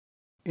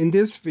In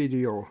this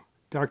video,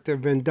 Dr.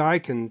 Van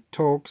Dyken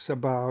talks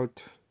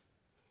about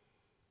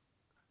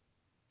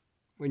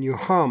when you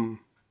hum,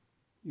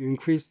 you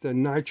increase the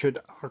nitric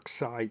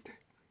oxide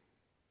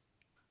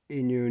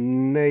in your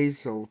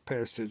nasal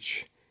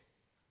passage,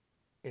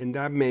 and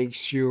that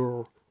makes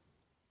your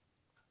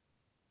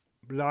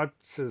blood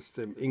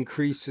system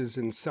increases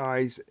in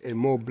size and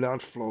more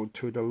blood flow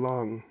to the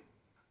lung,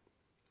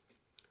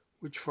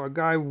 which for a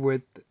guy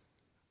with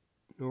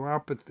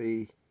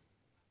neuropathy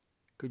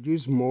could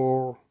use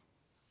more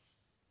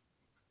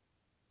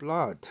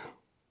blood.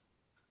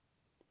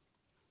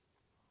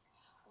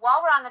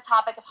 While we're on the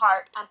topic of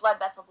heart and blood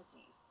vessel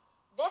disease,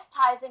 this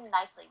ties in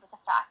nicely with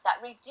the fact that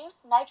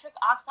reduced nitric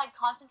oxide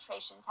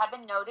concentrations have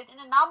been noted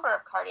in a number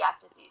of cardiac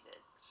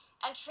diseases,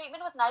 and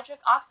treatment with nitric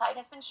oxide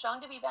has been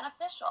shown to be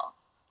beneficial.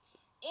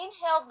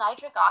 Inhaled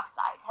nitric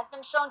oxide has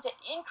been shown to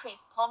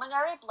increase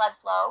pulmonary blood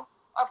flow,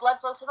 or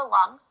blood flow to the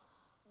lungs,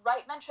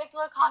 right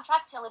ventricular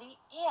contractility,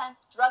 and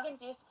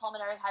drug-induced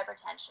pulmonary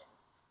hypertension.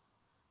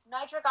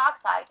 Nitric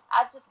oxide,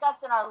 as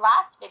discussed in our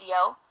last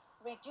video,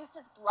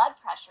 reduces blood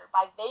pressure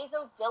by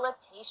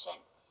vasodilatation.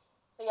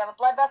 So you have a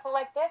blood vessel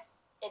like this,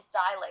 it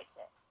dilates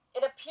it.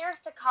 It appears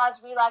to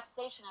cause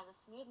relaxation of the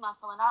smooth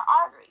muscle in our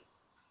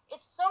arteries.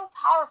 It's so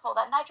powerful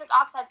that nitric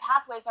oxide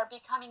pathways are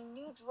becoming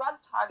new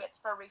drug targets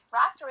for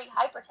refractory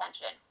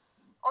hypertension,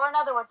 or in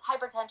other words,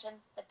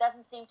 hypertension that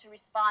doesn't seem to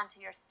respond to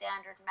your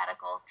standard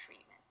medical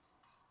treatment.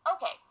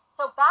 Okay,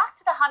 so back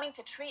to the humming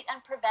to treat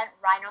and prevent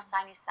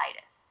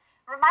rhinosinusitis.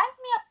 Reminds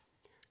me of...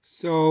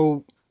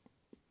 So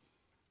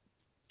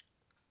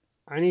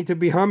I need to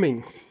be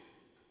humming.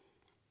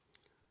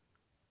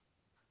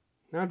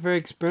 Not very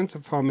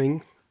expensive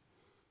humming.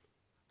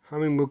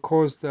 Humming will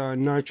cause the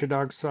nitric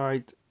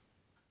oxide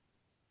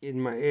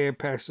in my air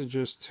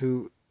passages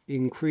to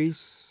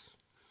increase.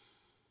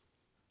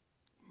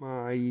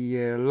 My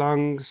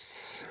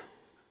lungs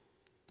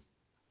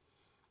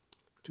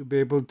to be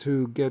able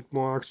to get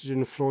more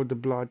oxygen flow the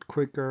blood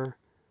quicker.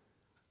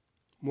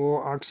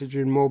 More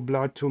oxygen, more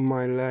blood to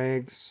my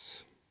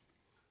legs.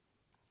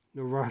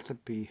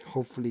 Neuropathy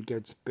hopefully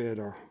gets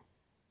better.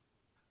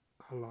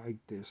 I like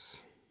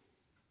this.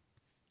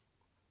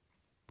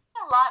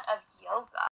 a lot of yoga.